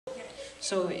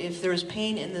So if there's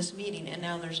pain in this meeting and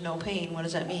now there's no pain, what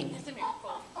does that mean? It's a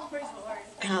miracle. Praise the Lord.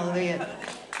 Hallelujah.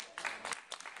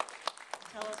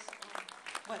 Tell us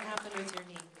what happened with your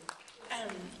knee.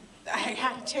 I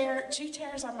had two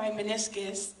tears on my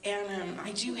meniscus, and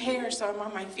I do hair, so I'm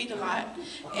on my feet a lot.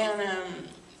 And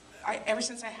ever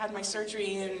since I had my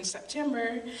surgery in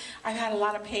September, I've had a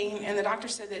lot of pain, and the doctor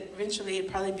said that eventually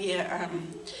it'd probably be a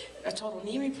total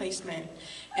knee replacement.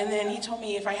 And then he told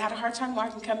me if I had a hard time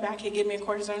walking, come back, he'd give me a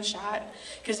cortisone shot,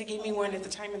 because he gave me one at the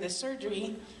time of the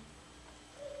surgery.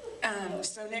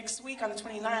 So next week on the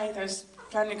 29th, I was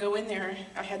planning to go in there.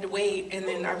 I had to wait, and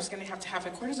then I was going to have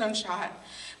a cortisone shot,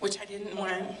 which I didn't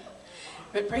want.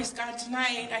 But praise God,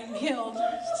 tonight I'm healed,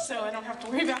 so I don't have to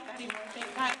worry about that anymore.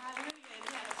 Thank God. Hallelujah.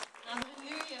 Yes.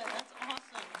 Hallelujah. That's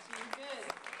awesome. So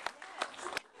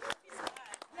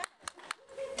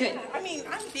you're good. Good. I mean,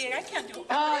 I'm big. I can't do it.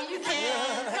 Oh, you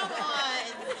can. Come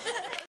on.